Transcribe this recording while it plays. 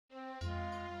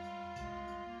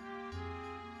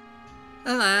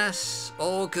Alas,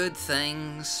 all good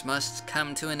things must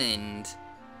come to an end.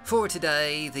 For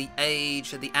today, the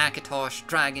age of the Akatosh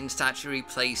Dragon Statue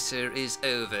Replacer is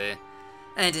over,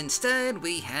 and instead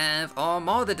we have our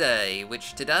Mother Day,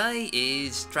 which today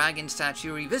is Dragon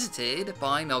Statue Revisited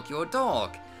by Melchior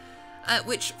Dahrk,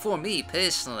 which for me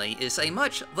personally is a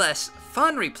much less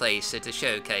fun replacer to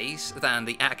showcase than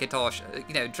the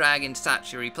Akatosh, Dragon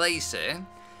Statue Replacer.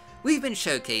 We've been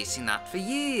showcasing that for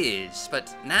years,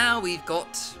 but now we've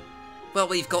got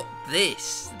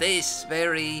this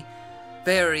very,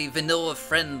 very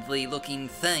vanilla-friendly looking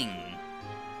thing.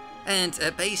 And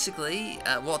basically,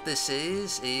 what this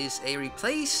is a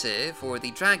replacer for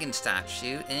the dragon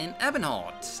statue in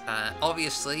Ebonheart.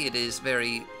 Obviously, it is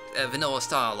very vanilla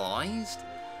stylized,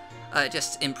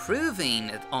 just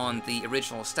improving on the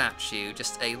original statue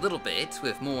just a little bit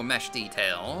with more mesh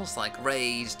details like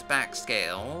raised back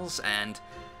scales and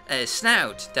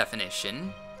snout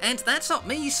definition. And that's not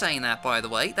me saying that, by the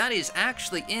way, that is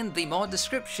actually in the mod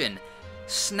description.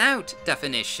 Snout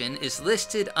definition is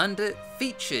listed under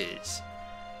features.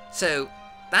 So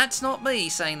that's not me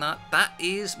saying that, that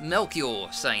is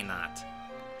Melchior saying that.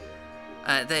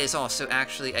 There's also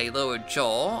actually a lower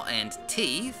jaw and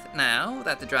teeth now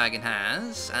that the dragon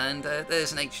has, and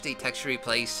there's an HD texture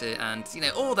replacer and,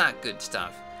 all that good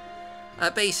stuff.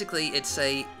 Basically, it's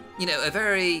a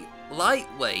very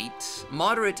lightweight,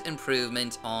 moderate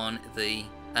improvement on the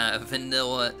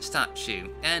vanilla statue.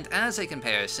 And as a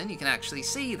comparison, you can actually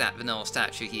see that vanilla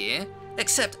statue here.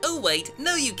 Except, oh wait,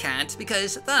 no you can't,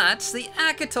 because that's the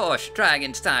Akatosh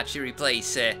Dragon Statue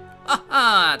Replacer.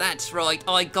 Haha, that's right,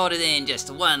 I got it in just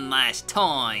one last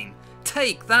time.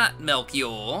 Take that,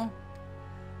 Melchior.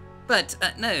 But,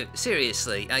 no,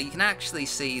 seriously, you can actually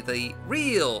see the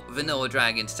real vanilla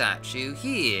dragon statue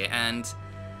here, and,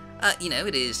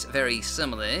 it is very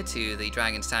similar to the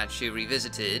Dragon Statue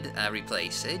Revisited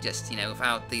Replacer, just,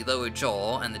 without the lower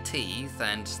jaw and the teeth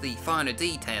and the finer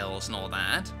details and all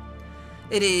that.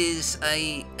 It is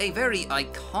a very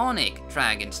iconic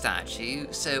dragon statue,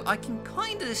 so I can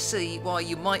kind of see why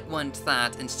you might want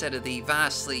that instead of the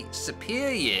vastly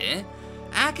superior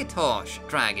Akatosh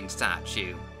Dragon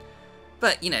Statue.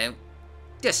 But,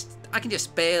 I can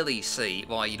just barely see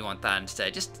why you'd want that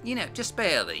instead, just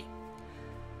barely.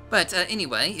 But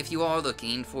anyway, if you are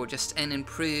looking for just an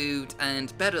improved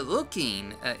and better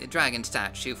looking dragon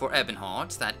statue for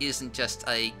Ebonheart that isn't just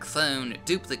a clone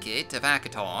duplicate of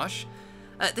Akatosh,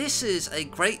 this is a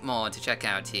great mod to check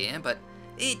out here, but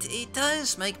it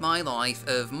does make my life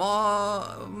of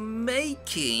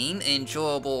making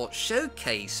enjoyable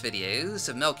showcase videos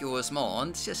of Melchior's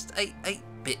mods just a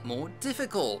bit more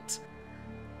difficult.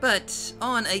 But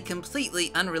on a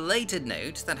completely unrelated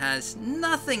note that has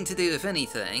nothing to do with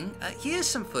anything, here's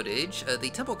some footage of the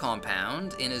temple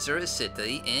compound in Azura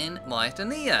City in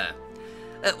Lithuania.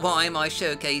 Why am I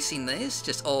showcasing this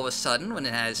just all of a sudden when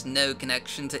it has no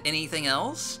connection to anything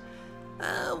else?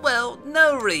 Well,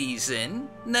 no reason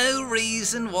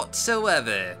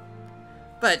whatsoever.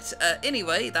 But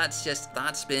anyway,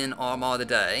 that's been our mod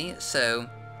today, so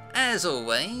as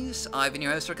always, I've been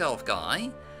your host, Elf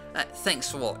Guy. Thanks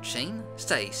for watching,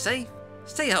 stay safe,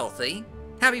 stay healthy,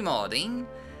 happy modding,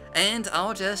 and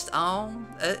I'll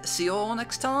see you all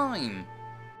next time.